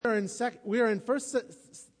we are in First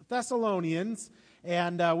Thessalonians,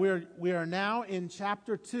 and we are now in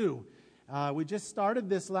chapter 2. We just started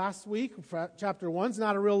this last week. Chapter 1's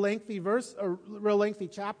not a real lengthy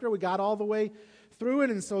chapter. We got all the way through it,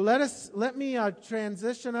 and so let me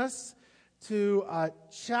transition us to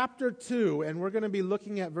chapter 2, and we're going to be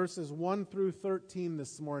looking at verses 1 through 13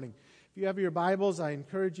 this morning. If you have your Bibles, I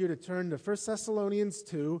encourage you to turn to 1 Thessalonians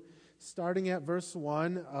 2, starting at verse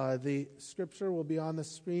 1. The scripture will be on the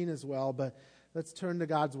screen as well, but let's turn to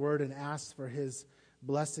God's Word and ask for His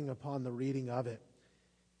blessing upon the reading of it.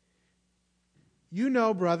 You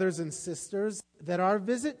know, brothers and sisters, that our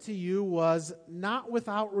visit to you was not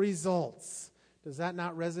without results. Does that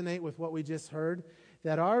not resonate with what we just heard?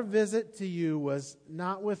 That our visit to you was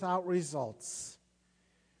not without results.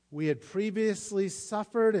 We had previously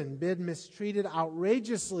suffered and been mistreated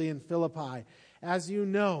outrageously in Philippi, as you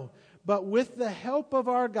know. But with the help of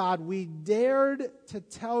our God, we dared to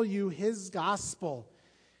tell you His gospel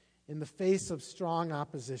in the face of strong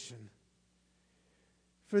opposition.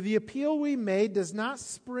 For the appeal we made does not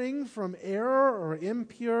spring from error or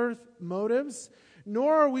impure motives,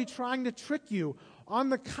 nor are we trying to trick you. On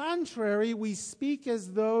the contrary, we speak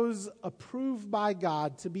as those approved by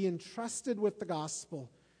God to be entrusted with the gospel.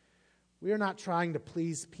 We are not trying to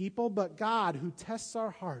please people, but God who tests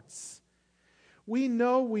our hearts. You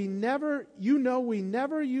know we never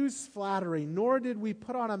used flattery, nor did we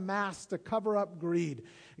put on a mask to cover up greed.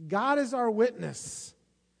 God is our witness.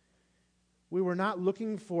 We were not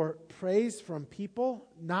looking for praise from people,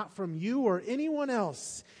 not from you or anyone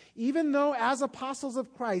else. Even though as apostles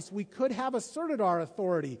of Christ we could have asserted our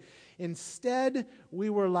authority, instead we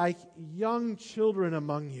were like young children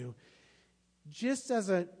among you. Just as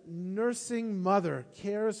a nursing mother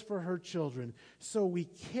cares for her children, so we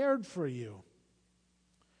cared for you.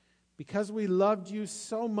 Because we loved you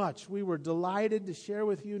so much, we were delighted to share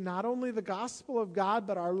with you not only the gospel of God,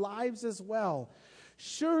 but our lives as well.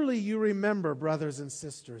 Surely you remember, brothers and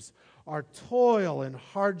sisters, our toil and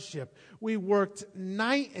hardship. We worked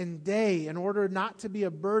night and day in order not to be a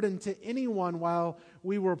burden to anyone while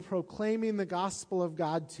we were proclaiming the gospel of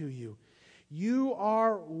God to you. You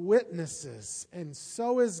are witnesses, and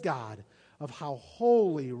so is God, of how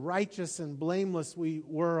holy, righteous, and blameless we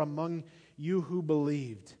were among you who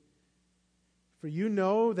believed. For you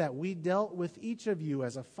know that we dealt with each of you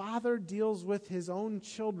as a father deals with his own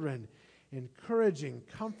children, encouraging,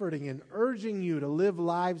 comforting, and urging you to live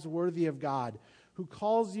lives worthy of God, who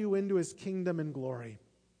calls you into His kingdom and glory.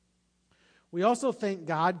 We also thank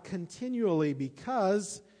God continually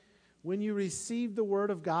because when you received the word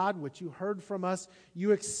of God, which you heard from us,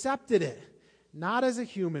 you accepted it, not as a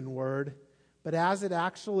human word, but as it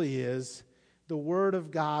actually is, the word of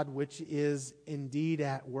God, which is indeed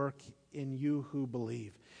at work in you who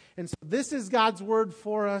believe. And so this is God's word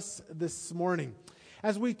for us this morning.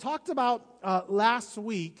 As we talked about last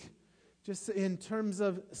week, just in terms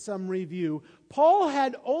of some review, Paul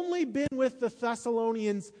had only been with the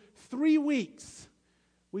Thessalonians 3 weeks.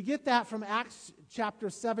 We get that from Acts chapter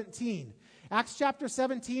 17. Acts chapter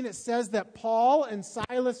 17, it says that Paul and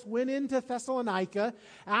Silas went into Thessalonica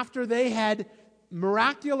after they had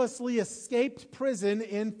miraculously escaped prison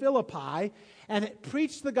in Philippi and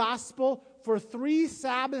preached the gospel for 3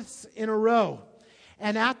 Sabbaths in a row.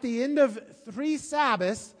 And at the end of 3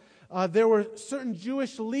 Sabbaths, there were certain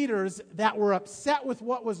Jewish leaders that were upset with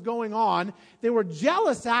what was going on. They were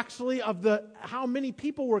jealous, actually, of how many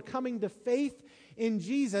people were coming to faith in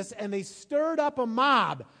Jesus, and they stirred up a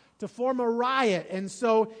mob to form a riot. And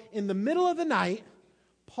so in the middle of the night,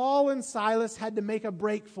 Paul and Silas had to make a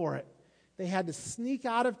break for it. They had to sneak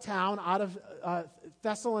out of town, out of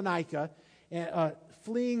Thessalonica,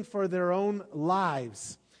 fleeing for their own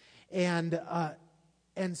lives. And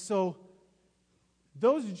so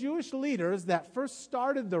those Jewish leaders that first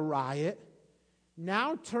started the riot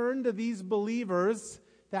now turned to these believers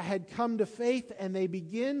that had come to faith, and they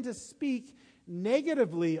begin to speak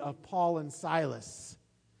negatively of Paul and Silas,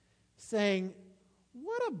 saying,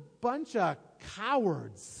 "What a bunch of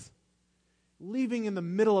cowards leaving in the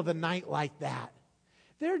middle of the night like that.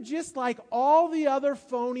 They're just like all the other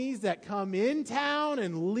phonies that come in town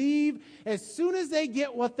and leave as soon as they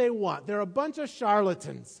get what they want. They're a bunch of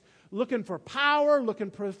charlatans looking for power,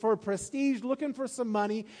 looking for prestige, looking for some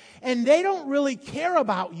money, and they don't really care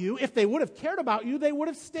about you. If they would have cared about you, they would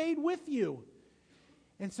have stayed with you."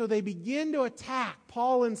 And so they begin to attack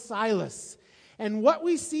Paul and Silas. And what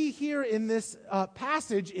we see here in this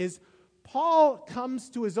passage is Paul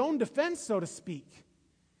comes to his own defense, so to speak.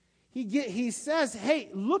 He says, hey,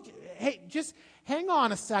 just hang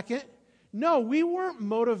on a second. No, we weren't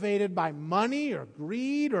motivated by money or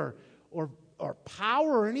greed or or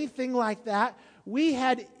power or anything like that. We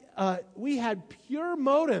had pure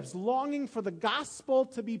motives, longing for the gospel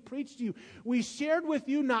to be preached to you. We shared with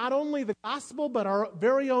you not only the gospel, but our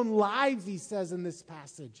very own lives, he says in this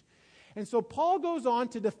passage. And so Paul goes on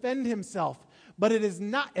to defend himself, but it is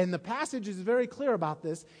not, and the passage is very clear about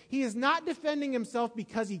this, he is not defending himself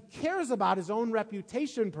because he cares about his own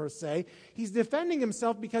reputation per se. He's defending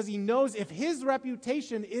himself because he knows if his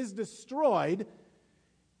reputation is destroyed,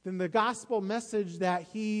 then the gospel message that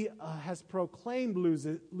he has proclaimed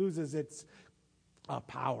loses its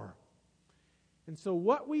power. And so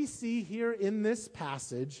what we see here in this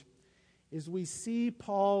passage is we see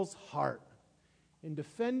Paul's heart. In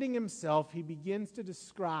defending himself, he begins to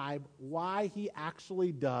describe why he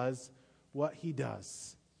actually does what he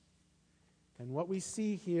does. And what we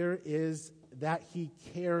see here is that he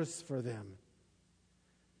cares for them.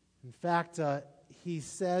 In fact, he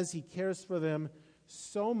says he cares for them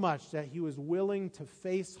so much that he was willing to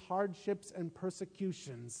face hardships and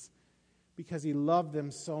persecutions because he loved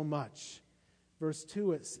them so much. Verse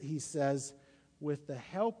 2, he says, "With the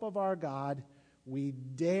help of our God, we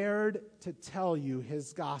dared to tell you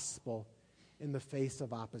his gospel in the face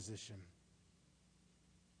of opposition."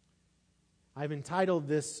 I've entitled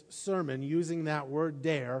this sermon, using that word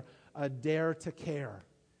dare, a dare to care.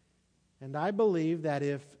 And I believe that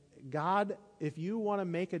if you want to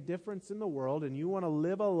make a difference in the world and you want to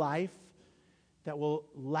live a life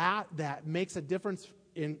that makes a difference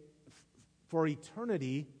for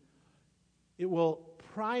eternity, it will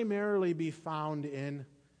primarily be found in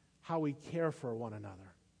how we care for one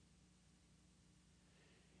another.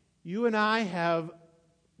 You and I have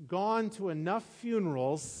gone to enough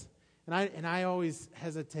funerals, and I always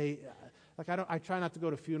hesitate. I try not to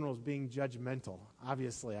go to funerals being judgmental.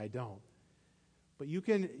 Obviously, I don't. But you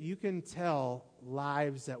can tell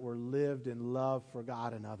lives that were lived in love for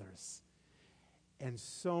God and others. And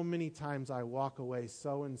so many times I walk away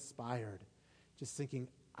so inspired, just thinking,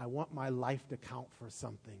 I want my life to count for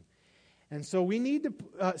something. And so we need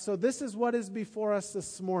to, so this is what is before us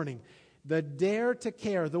this morning. The dare to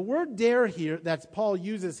care. The word dare here, that Paul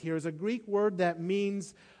uses here, is a Greek word that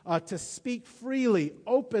means to speak freely,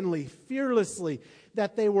 openly, fearlessly,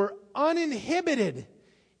 that they were uninhibited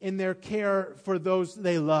in their care for those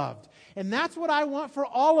they loved. And that's what I want for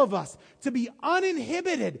all of us, to be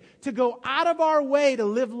uninhibited, to go out of our way to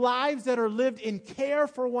live lives that are lived in care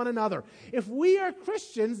for one another. If we are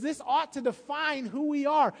Christians, this ought to define who we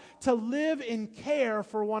are, to live in care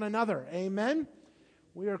for one another. Amen?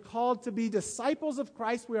 We are called to be disciples of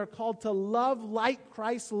Christ. We are called to love like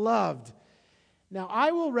Christ loved. Now,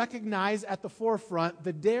 I will recognize at the forefront,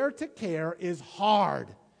 the dare to care is hard.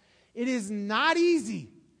 It is not easy.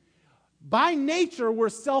 By nature, we're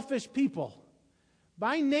selfish people.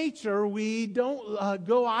 By nature, we don't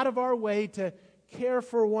go out of our way to care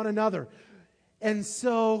for one another. And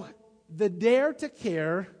so the dare to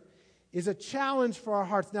care is a challenge for our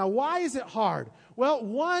hearts. Now, why is it hard? Well,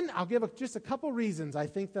 one, I'll give just a couple reasons I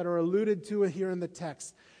think that are alluded to here in the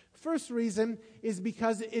text. First reason is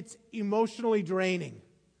because it's emotionally draining.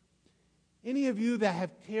 Any of you that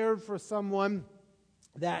have cared for someone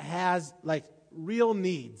that has real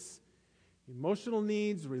needs, emotional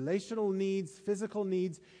needs, relational needs, physical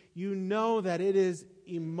needs, you know that it is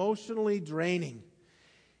emotionally draining.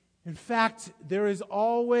 In fact, there is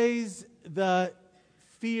always the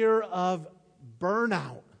fear of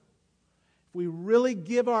burnout. If we really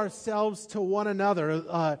give ourselves to one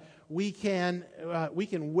another, we can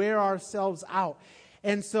wear ourselves out.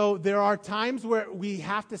 And so there are times where we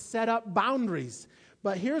have to set up boundaries.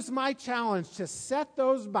 But here's my challenge, to set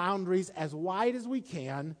those boundaries as wide as we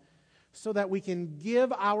can, so that we can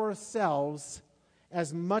give ourselves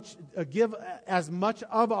as much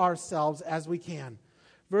of ourselves as we can.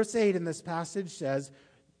 Verse 8 in this passage says,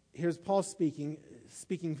 here's Paul speaking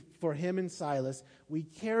for him and Silas, "We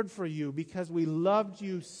cared for you because we loved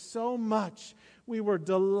you so much. We were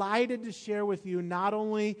delighted to share with you not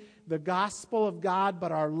only the gospel of God,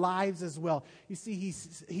 but our lives as well." You see,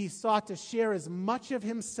 he sought to share as much of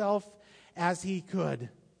himself as he could.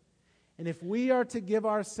 And if we are to give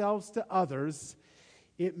ourselves to others,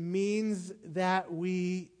 it means if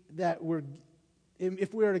we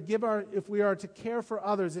are to care for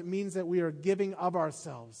others, it means that we are giving of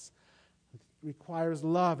ourselves. It requires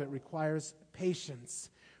love. It requires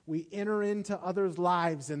patience. We enter into others'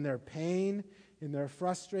 lives in their pain, in their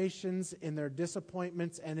frustrations, in their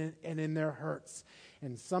disappointments, and in their hurts.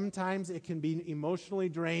 And sometimes it can be emotionally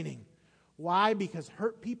draining. Why? Because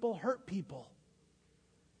hurt people hurt people.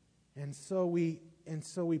 And so we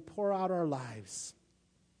pour out our lives.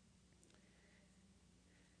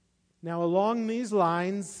 Now, along these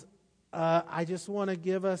lines, I just want to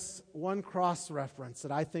give us one cross-reference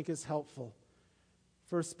that I think is helpful.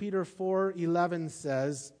 1 Peter 4:11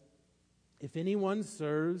 says, "If anyone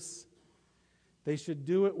serves, they should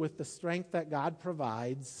do it with the strength that God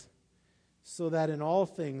provides, so that in all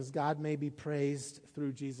things God may be praised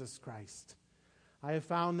through Jesus Christ." I have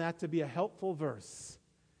found that to be a helpful verse,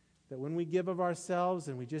 that when we give of ourselves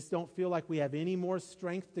and we just don't feel like we have any more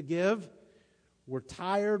strength to give, we're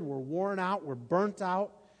tired, we're worn out, we're burnt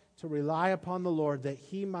out, to rely upon the Lord that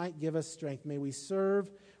He might give us strength. May we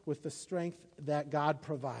serve with the strength that God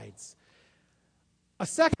provides. A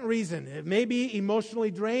second reason, it may be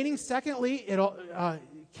emotionally draining. Secondly,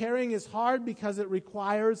 caring is hard because it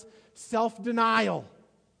requires self-denial.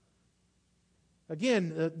 Again,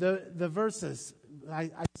 the verses,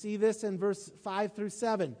 I see this in verse 5 through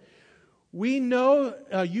 7. We know,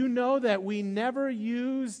 you know that we never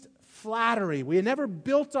used flattery. We never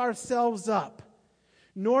built ourselves up.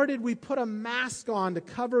 Nor did we put a mask on to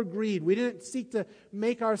cover greed. We didn't seek to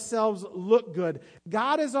make ourselves look good.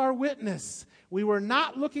 God is our witness. We were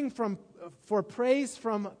not looking for praise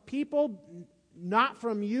from people, not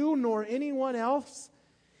from you nor anyone else.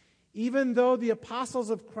 Even though as apostles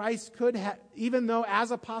of Christ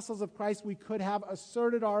we could have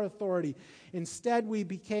asserted our authority. Instead, we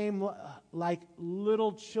became like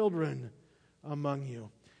little children among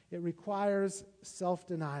you. It requires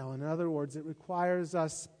self-denial. In other words, it requires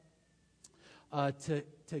us to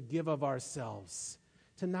give of ourselves,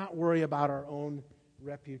 to not worry about our own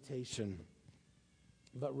reputation,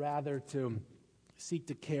 but rather to seek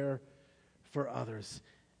to care for others.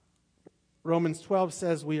 Romans 12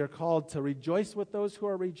 says we are called to rejoice with those who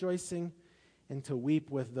are rejoicing and to weep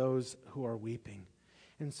with those who are weeping.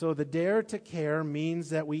 And so the dare to care means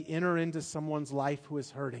that we enter into someone's life who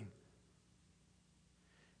is hurting.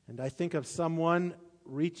 And I think of someone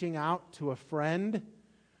reaching out to a friend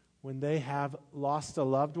when they have lost a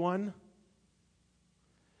loved one.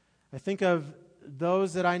 I think of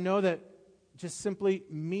those that I know that just simply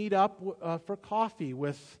meet up for coffee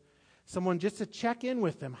with someone just to check in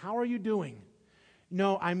with them. How are you doing?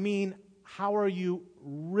 No, I mean, how are you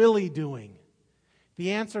really doing?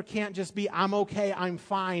 The answer can't just be, I'm okay, I'm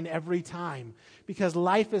fine every time. Because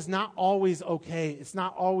life is not always okay. It's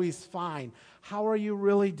not always fine. How are you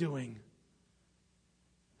really doing?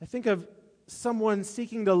 I think of someone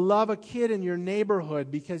seeking to love a kid in your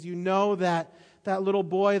neighborhood because you know that that little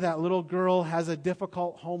boy, that little girl has a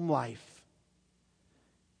difficult home life.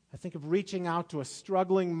 I think of reaching out to a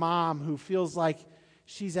struggling mom who feels like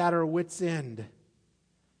she's at her wit's end.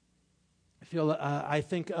 I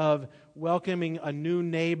think of welcoming a new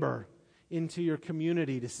neighbor into your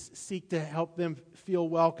community to seek to help them feel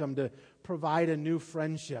welcome, to provide a new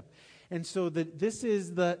friendship. And so this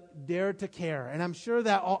is the dare to care. And I'm sure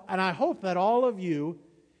that, and I hope that all of you,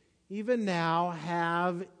 even now,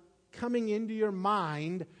 have coming into your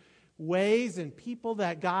mind ways and people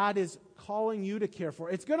that God is calling you to care for.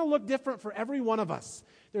 It's going to look different for every one of us.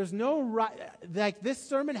 There's no right, like this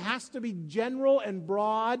sermon has to be general and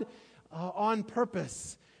broad on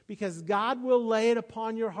purpose, because God will lay it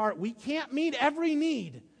upon your heart. We can't meet every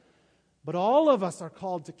need, but all of us are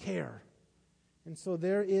called to care. And so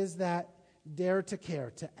there is that dare to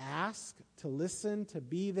care, to ask, to listen, to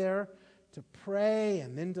be there, to pray,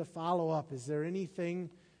 and then to follow up. Is there anything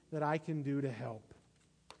that I can do to help?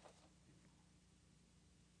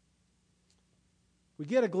 We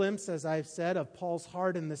get a glimpse, as I've said, of Paul's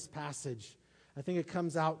heart in this passage. I think it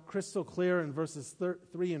comes out crystal clear in verses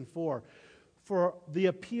 3 and 4. For the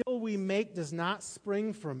appeal we make does not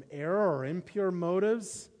spring from error or impure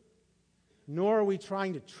motives, nor are we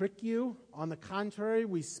trying to trick you. On the contrary,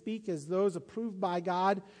 we speak as those approved by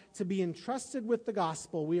God to be entrusted with the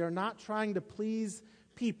gospel. We are not trying to please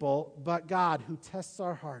people, but God who tests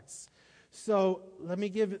our hearts. So let me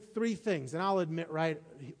give 3 things, and I'll admit right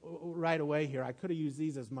away here, I could have used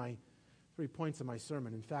these as my 3 points of my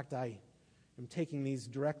sermon. In fact, I am taking these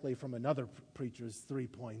directly from another preacher's 3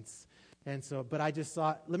 points. And so, but I just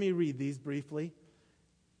thought, let me read these briefly.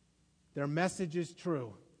 Their message is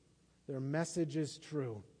true. Their message is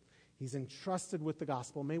true. He's entrusted with the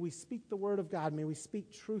gospel. May we speak the word of God. May we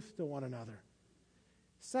speak truth to one another.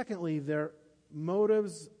 Secondly, their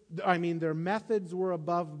methods were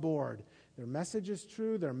above board. Their message is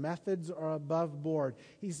true. Their methods are above board.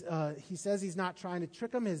 He says he's not trying to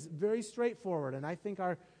trick them. He's very straightforward. And I think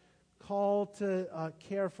our call to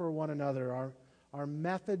care for one another, our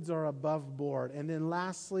methods are above board. And then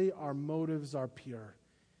lastly, our motives are pure.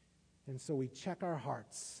 And so we check our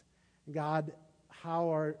hearts. God,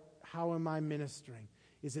 how am I ministering?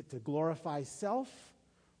 Is it to glorify self,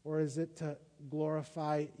 or is it to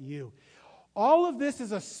glorify you? All of this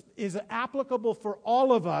is applicable for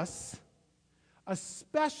all of us,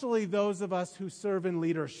 especially those of us who serve in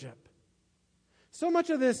leadership. So much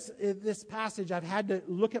of this passage, I've had to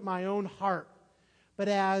look at my own heart. But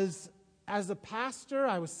as a pastor,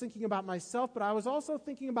 I was thinking about myself, but I was also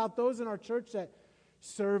thinking about those in our church that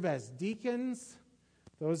serve as deacons,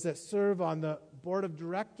 those that serve on the board of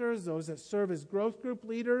directors, those that serve as growth group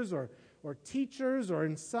leaders or teachers or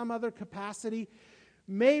in some other capacity.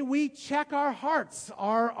 May we check our hearts.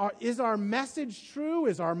 Is our message true?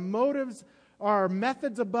 Is our motives, are our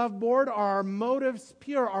methods above board? Are our motives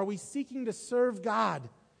pure? Are we seeking to serve God?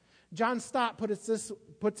 John Stott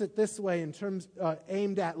puts it this way in terms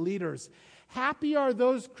aimed at leaders. Happy are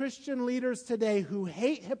those Christian leaders today who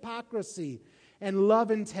hate hypocrisy and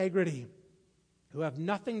love integrity, who have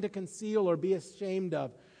nothing to conceal or be ashamed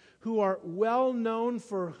of, who are well known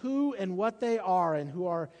for who and what they are, and who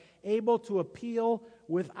are able to appeal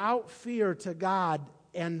without fear to God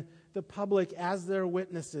and the public as their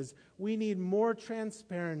witnesses. We need more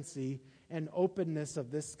transparency and openness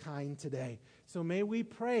of this kind today. So may we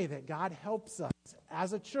pray that God helps us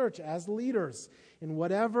as a church, as leaders, in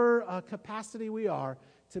whatever capacity we are,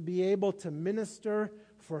 to be able to minister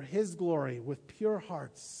for His glory with pure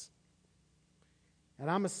hearts. And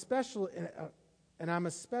I'm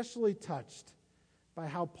especially touched by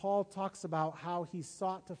how Paul talks about how he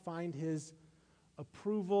sought to find his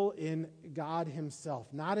approval in God Himself,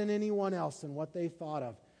 not in anyone else and what they thought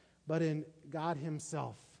of, but in God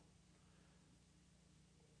Himself.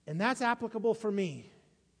 And that's applicable for me.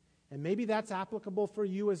 And maybe that's applicable for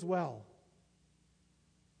you as well.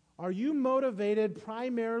 Are you motivated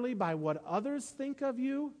primarily by what others think of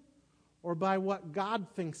you or by what God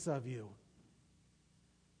thinks of you?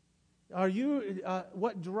 Are you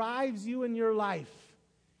what drives you in your life?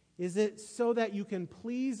 Is it so that you can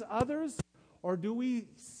please others, or do we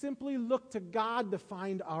simply look to God to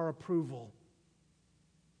find our approval?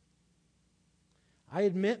 I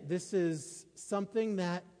admit this is something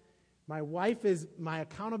that my wife is my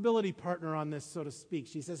accountability partner on this, so to speak.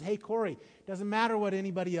 She says, "Hey, Corey, doesn't matter what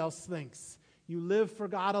anybody else thinks. You live for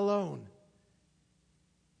God alone."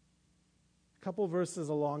 A couple verses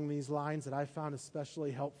along these lines that I found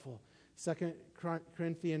especially helpful. 2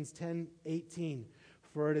 Corinthians 10:18.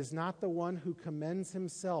 For it is not the one who commends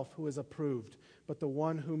himself who is approved, but the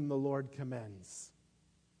one whom the Lord commends.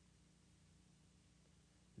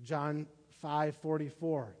 John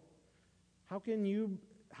 5:44. How can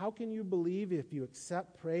you believe if you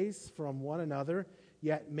accept praise from one another,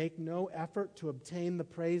 yet make no effort to obtain the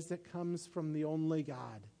praise that comes from the only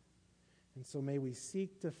God? And so may we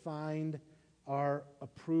seek to find our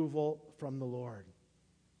approval from the Lord.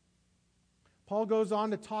 Paul goes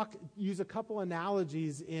on to use a couple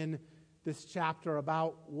analogies in this chapter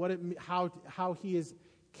about how he is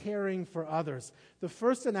caring for others. The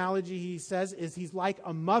first analogy he says is he's like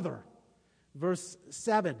a mother. Verse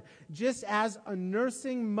 7, just as a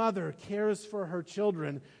nursing mother cares for her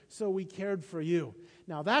children, so we cared for you.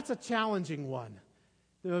 Now that's a challenging one.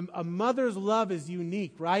 A mother's love is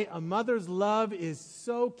unique, right? A mother's love is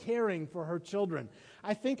so caring for her children.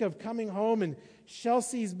 I think of coming home and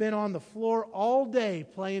Chelsea's been on the floor all day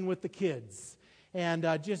playing with the kids and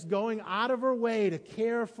just going out of her way to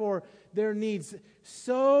care for their needs.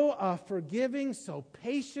 So forgiving, so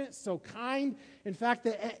patient, so kind. In fact,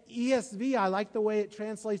 the ESV, I like the way it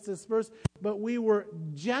translates this verse, but we were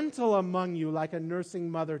gentle among you like a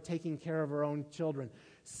nursing mother taking care of her own children.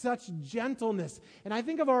 Such gentleness. And I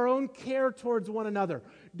think of our own care towards one another.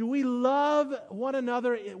 Do we love one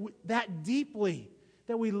another that deeply,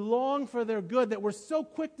 that we long for their good, that we're so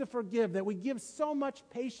quick to forgive, that we give so much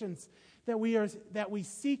patience, that we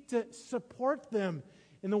seek to support them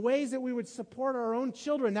in the ways that we would support our own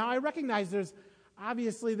children? Now, I recognize this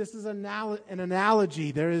is an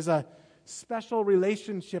analogy. There is a special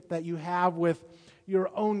relationship that you have with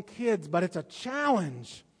your own kids, but it's a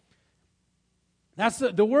challenge. That's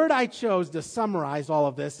the word I chose to summarize all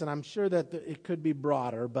of this, and I'm sure that it could be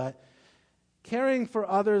broader, but caring for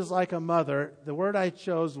others like a mother, the word I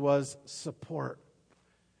chose was support.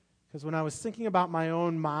 Because when I was thinking about my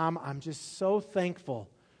own mom, I'm just so thankful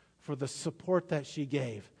for the support that she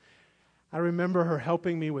gave. I remember her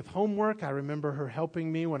helping me with homework. I remember her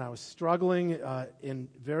helping me when I was struggling in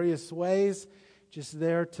various ways, just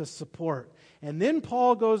there to support. And then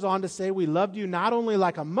Paul goes on to say, we loved you not only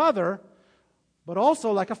like a mother, but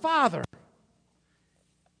also like a father.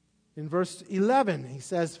 In verse 11, he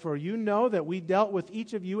says, for you know that we dealt with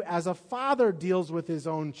each of you as a father deals with his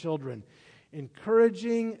own children,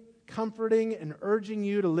 encouraging, comforting, and urging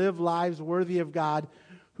you to live lives worthy of God,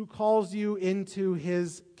 who calls you into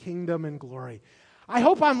His kingdom and glory. I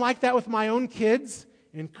hope I'm like that with my own kids,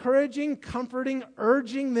 encouraging, comforting,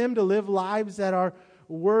 urging them to live lives that are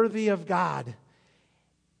worthy of God.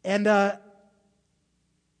 And I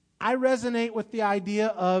resonate with the idea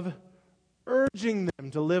of urging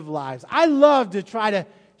them to live lives. I love to try to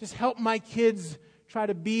just help my kids try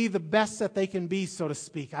to be the best that they can be, so to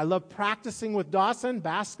speak. I love practicing with Dawson,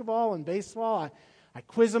 basketball and baseball. I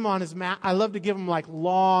quiz him on his math. I love to give him like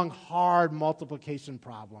long, hard multiplication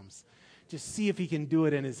problems. Just see if he can do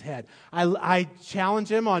it in his head. I challenge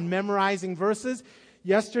him on memorizing verses.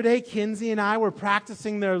 Yesterday, Kinsey and I were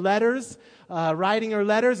practicing their letters, writing her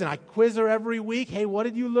letters, and I quiz her every week. Hey, what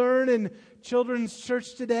did you learn in children's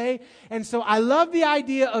church today? And so I love the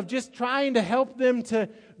idea of just trying to help them to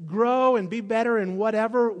grow and be better in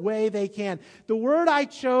whatever way they can. The word I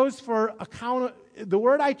chose for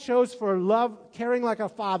love, caring like a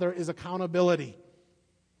father, is accountability.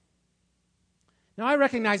 Now, I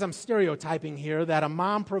recognize I'm stereotyping here, that a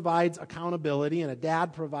mom provides accountability and a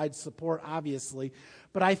dad provides support, obviously.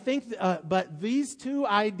 But I think, but these two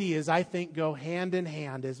ideas, I think, go hand in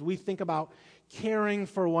hand as we think about caring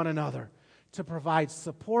for one another, to provide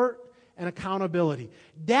support and accountability.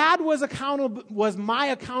 Dad was my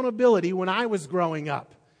accountability when I was growing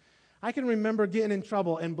up. I can remember getting in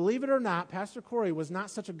trouble, and believe it or not, Pastor Corey was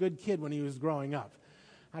not such a good kid when he was growing up.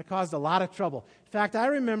 I caused a lot of trouble. In fact, I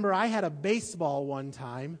remember I had a baseball one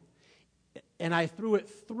time, and I threw it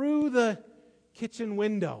through the kitchen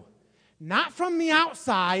window. Not from the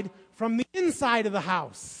outside, from the inside of the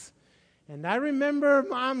house. And I remember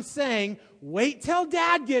Mom saying, wait till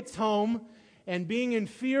Dad gets home, and being in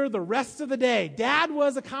fear the rest of the day. Dad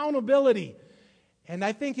was accountability. And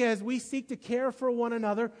I think as we seek to care for one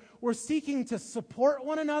another, we're seeking to support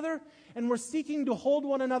one another, and we're seeking to hold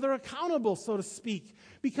one another accountable, so to speak,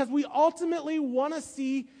 because we ultimately want to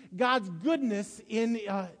see God's goodness in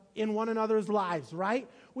one another's lives, right?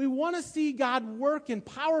 We want to see God work in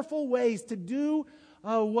powerful ways to do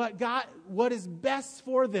what is best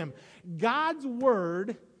for them. God's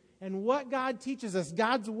word and what God teaches us,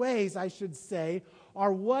 God's ways, I should say,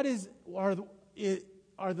 are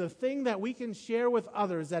the thing that we can share with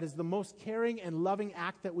others that is the most caring and loving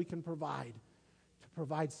act that we can provide. To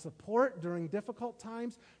provide support during difficult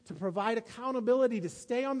times, to provide accountability, to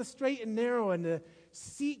stay on the straight and narrow, and to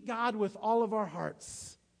seek God with all of our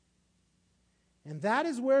hearts. And that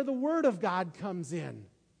is where the Word of God comes in.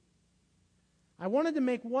 I wanted to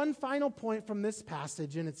make one final point from this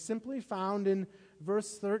passage, and it's simply found in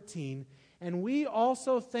verse 13. And we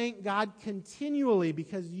also thank God continually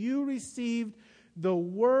because you received the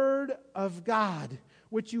Word of God,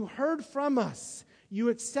 which you heard from us. You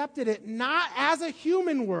accepted it not as a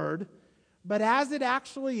human word, but as it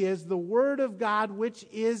actually is, the Word of God, which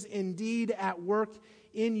is indeed at work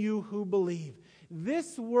in you who believe.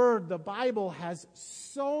 This word, the Bible, has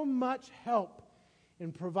so much help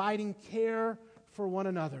in providing care for one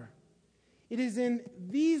another. It is in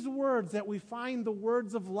these words that we find the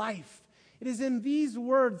words of life. It is in these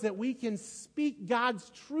words that we can speak God's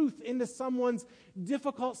truth into someone's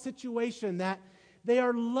difficult situation, that they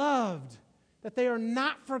are loved, that they are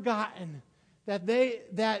not forgotten, that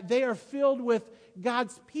they are filled with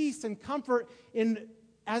God's peace and comfort in,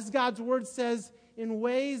 as God's word says, in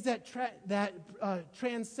ways that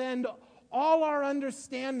transcend all our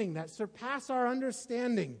understanding, that surpass our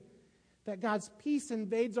understanding, that God's peace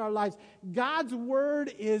invades our lives. God's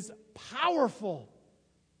word is powerful.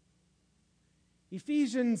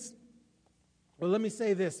 Let me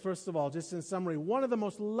say this, first of all, just in summary. One of the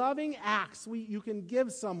most loving acts you can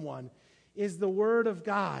give someone is the Word of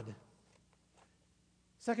God.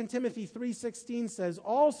 2 Timothy 3:16 says,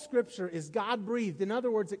 all Scripture is God-breathed. In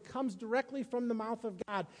other words, it comes directly from the mouth of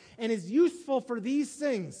God and is useful for these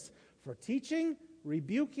things, for teaching,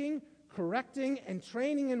 rebuking, correcting, and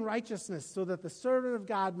training in righteousness, so that the servant of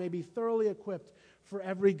God may be thoroughly equipped for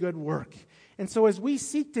every good work. And so as we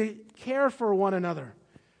seek to care for one another,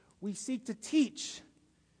 we seek to teach,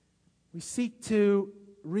 we seek to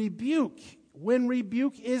rebuke when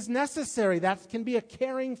rebuke is necessary. That can be a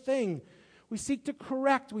caring thing. We seek to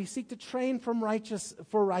correct. We seek to train for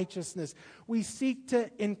righteousness. We seek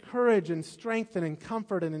to encourage and strengthen and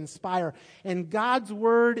comfort and inspire. And God's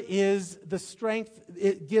word is the strength.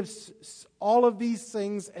 It gives all of these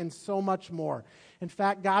things and so much more. In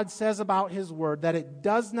fact, God says about His word that it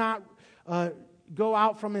does not go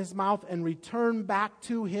out from His mouth and return back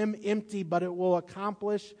to Him empty, but it will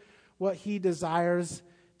accomplish what He desires,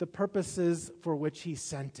 the purposes for which He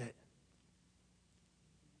sent it.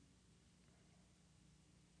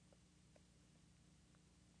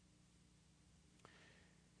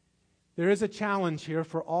 There is a challenge here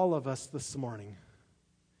for all of us this morning.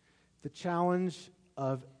 The challenge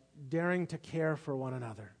of daring to care for one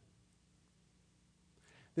another.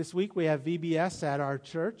 This week we have VBS at our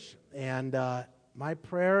church, and my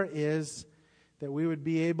prayer is that we would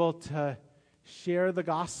be able to share the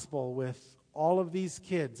gospel with all of these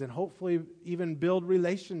kids and hopefully even build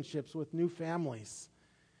relationships with new families.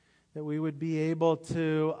 That we would be able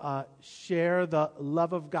to share the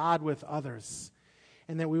love of God with others,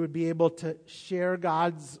 and that we would be able to share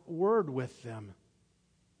God's word with them.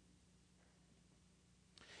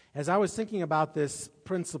 As I was thinking about this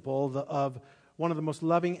principle of one of the most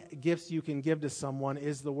loving gifts you can give to someone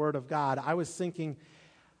is the word of God, I was thinking,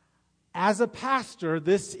 as a pastor,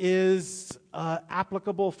 this is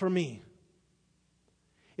applicable for me.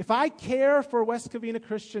 If I care for West Covina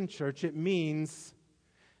Christian Church, it means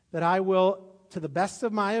that I will, to the best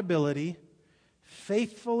of my ability,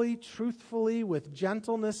 faithfully, truthfully, with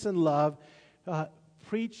gentleness and love,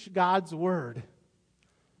 preach God's word.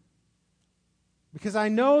 Because I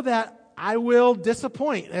know that I will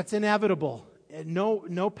disappoint. That's inevitable.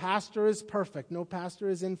 No pastor is perfect. No pastor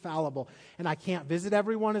is infallible. And I can't visit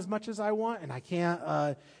everyone as much as I want, and I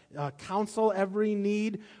can't counsel every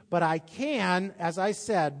need. But I can, as I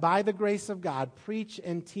said, by the grace of God, preach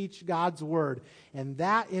and teach God's word. And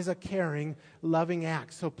that is a caring, loving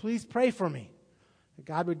act. So please pray for me, that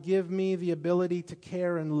God would give me the ability to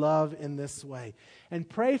care and love in this way. And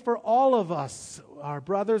pray for all of us, our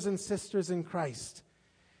brothers and sisters in Christ,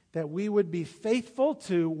 that we would be faithful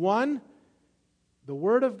to, one, the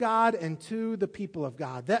Word of God, and two, the people of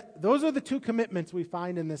God. Those are the two commitments we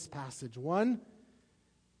find in this passage. One,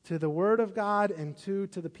 to the Word of God, and two,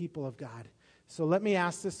 to the people of God. So let me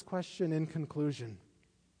ask this question in conclusion.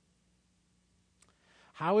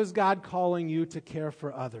 How is God calling you to care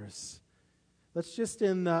for others? Let's just,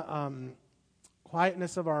 in the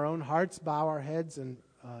quietness of our own hearts, bow our heads and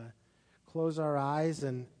close our eyes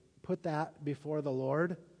and put that before the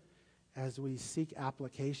Lord as we seek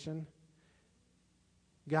application.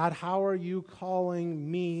 God, how are you calling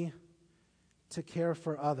me to care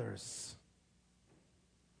for others?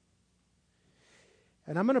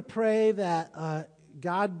 And I'm going to pray that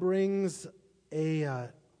God brings a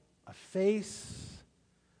face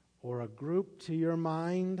or a group to your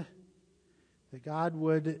mind, that God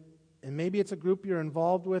would, and maybe it's a group you're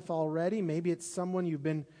involved with already, maybe it's someone you've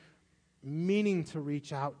been meaning to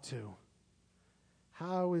reach out to.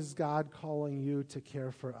 How is God calling you to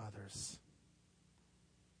care for others?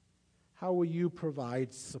 How will you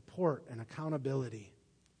provide support and accountability?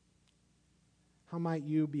 How might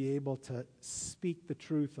you be able to speak the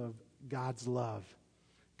truth of God's love,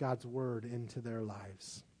 God's word into their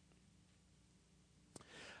lives?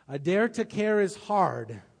 A dare to care is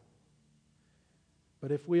hard,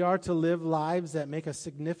 but if we are to live lives that make a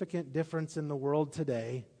significant difference in the world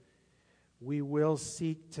today, we will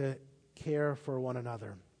seek to care for one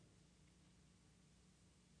another.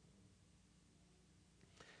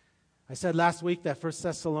 I said last week that 1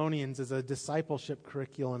 Thessalonians is a discipleship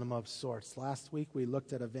curriculum of sorts. Last week we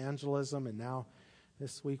looked at evangelism, and now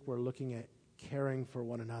this week we're looking at caring for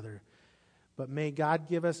one another. But may God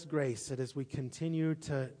give us grace that as we continue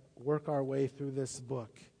to work our way through this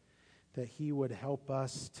book, that He would help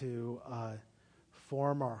us to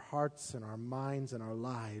form our hearts and our minds and our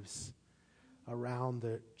lives around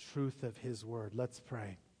the truth of His word. Let's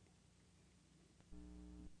pray.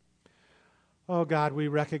 Oh God, we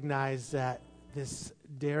recognize that this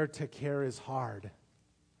dare to care is hard.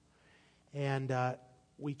 And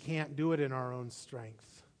we can't do it in our own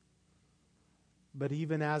strength. But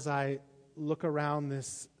even as I look around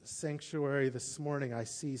this sanctuary this morning, I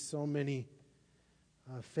see so many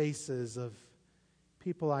faces of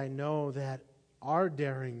people I know that are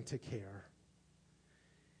daring to care.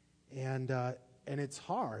 And it's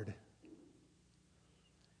hard.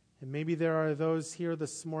 And maybe there are those here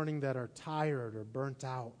this morning that are tired or burnt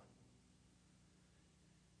out.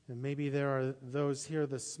 And maybe there are those here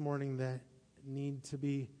this morning that need to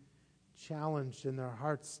be challenged in their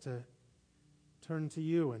hearts to turn to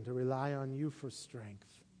you and to rely on you for strength.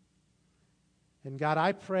 And God,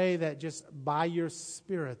 I pray that just by your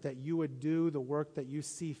Spirit that you would do the work that you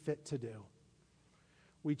see fit to do.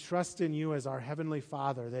 We trust in you as our Heavenly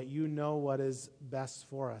Father, that you know what is best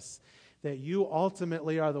for us, that you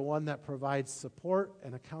ultimately are the one that provides support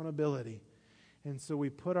and accountability. And so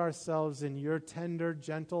we put ourselves in your tender,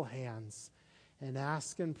 gentle hands and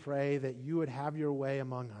ask and pray that you would have your way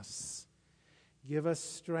among us. Give us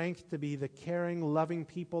strength to be the caring, loving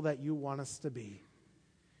people that you want us to be.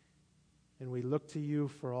 And we look to you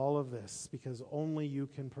for all of this because only you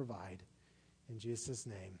can provide. In Jesus'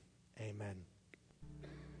 name, amen.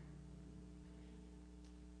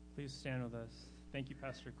 Please stand with us. Thank you,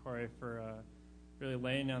 Pastor Corey, for really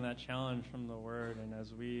laying down that challenge from the Word. And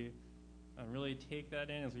as we really take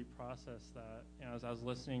that in, as we process that, as I was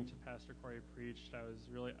listening to Pastor Corey preach, I was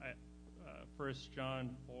really, 1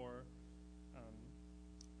 John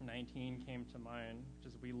 4:19 came to mind,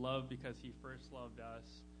 which is we love because he first loved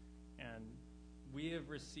us. And we have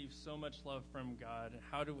received so much love from God.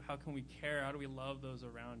 How can we care? How do we love those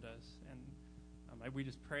around us? And we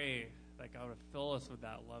just pray that God would fill us with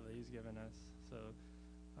that love that he's given us. So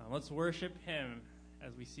let's worship him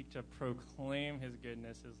as we seek to proclaim his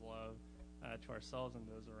goodness, his love to ourselves and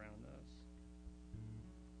those around us.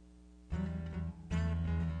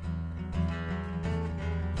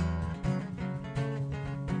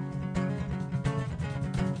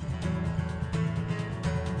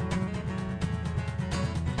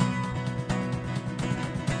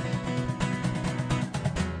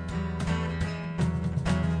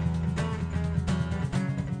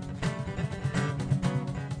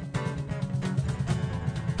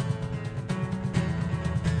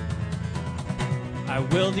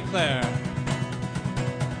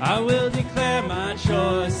 I will declare my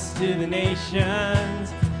choice to the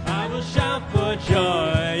nations. I will shout for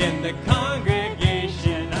joy in the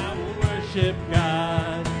congregation. I will worship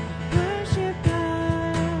God. Worship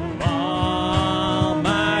God. All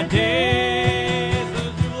my days,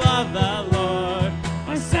 those who love the Lord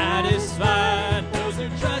are satisfied. Those who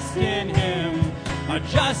trust in him are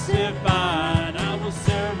justified. I will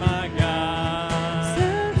serve my God.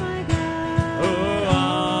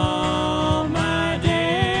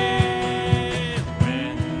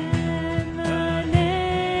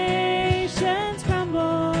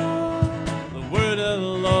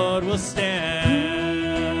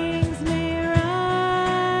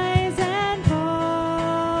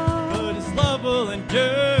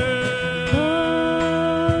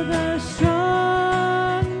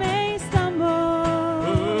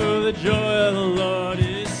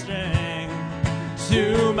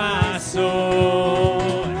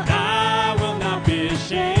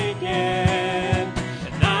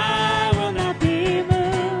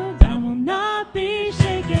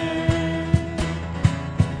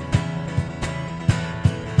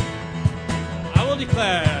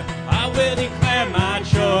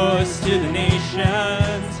 To the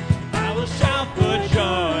nations, I will shout for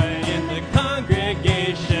joy in the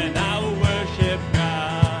congregation. I will worship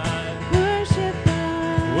God. Worship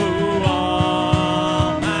God. Oh,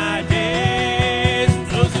 all my days,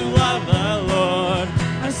 those who love the Lord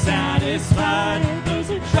are satisfied. Those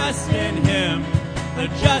who trust in him are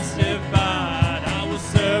justified. I will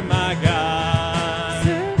serve my God.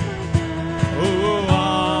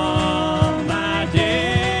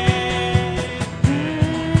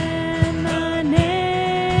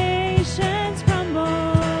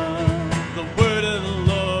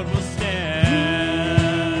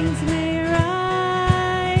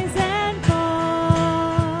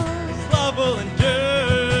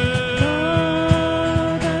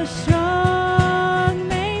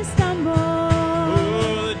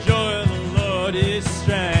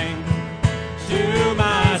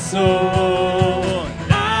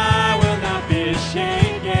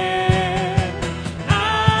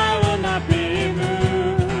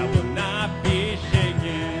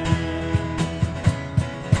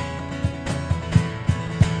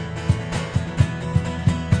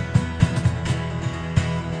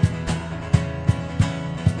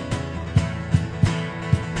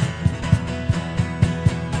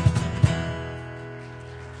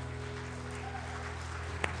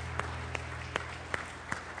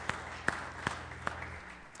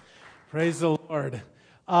 Praise the Lord.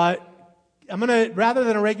 I'm going to, rather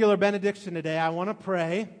than a regular benediction today, I want to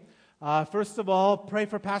pray. First of all, pray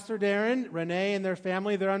for Pastor Darren, Renee, and their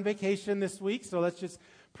family. They're on vacation this week, so let's just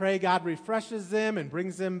pray God refreshes them and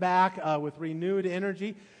brings them back with renewed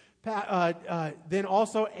energy. Then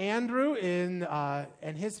also Andrew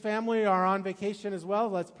and his family are on vacation as well.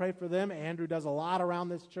 Let's pray for them. Andrew does a lot around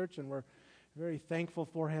this church, and we're very thankful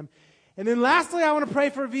for him. And then lastly, I want to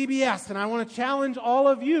pray for VBS, and I want to challenge all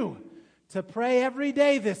of you to pray every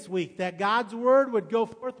day this week that God's word would go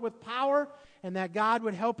forth with power and that God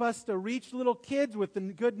would help us to reach little kids with the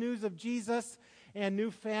good news of Jesus and new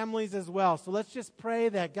families as well. So let's just pray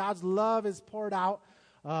that God's love is poured out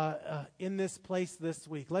in this place this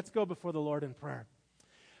week. Let's go before the Lord in prayer.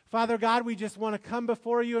 Father God, we just want to come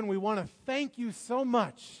before you and we want to thank you so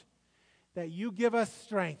much that you give us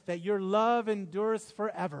strength, that your love endures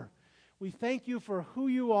forever. We thank you for who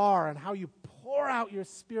you are and how you pour out your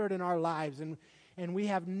Spirit in our lives. And we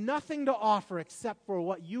have nothing to offer except for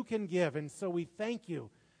what you can give. And so we thank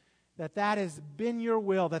you that that has been your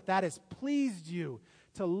will, that that has pleased you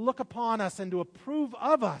to look upon us and to approve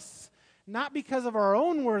of us, not because of our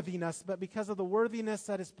own worthiness, but because of the worthiness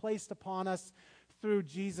that is placed upon us through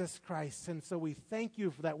Jesus Christ. And so we thank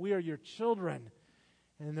you for that we are your children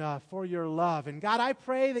and for your love. And God, I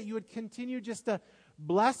pray that you would continue just to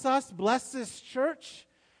bless us, bless this church.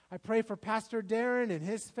 I pray for Pastor Darren and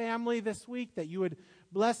his family this week, that you would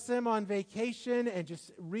bless them on vacation and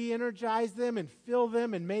just re-energize them and fill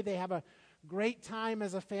them, and may they have a great time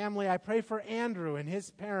as a family. I pray for Andrew and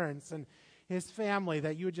his parents and his family,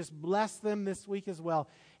 that you would just bless them this week as well.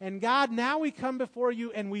 And God, now we come before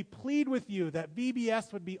you and we plead with you that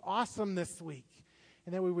VBS would be awesome this week,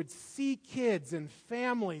 and that we would see kids and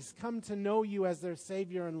families come to know you as their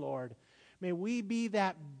Savior and Lord. May we be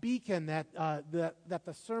that beacon that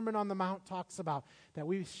the Sermon on the Mount talks about, that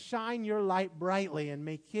we shine your light brightly, and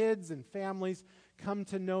may kids and families come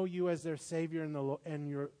to know you as their Savior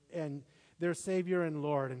and their Savior and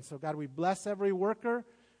Lord. And so, God, we bless every worker,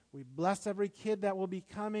 we bless every kid that will be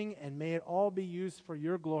coming, and may it all be used for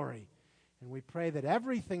your glory. And we pray that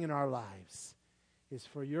everything in our lives is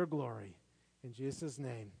for your glory. In Jesus'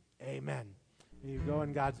 name, amen. May you go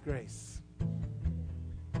in God's grace.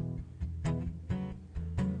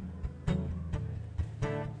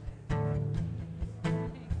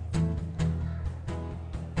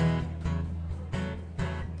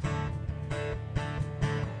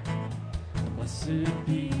 Blessed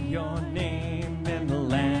be your name in the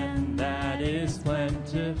land that is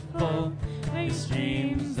plentiful, where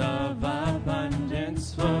streams of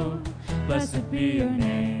abundance flow. Blessed be your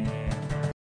name.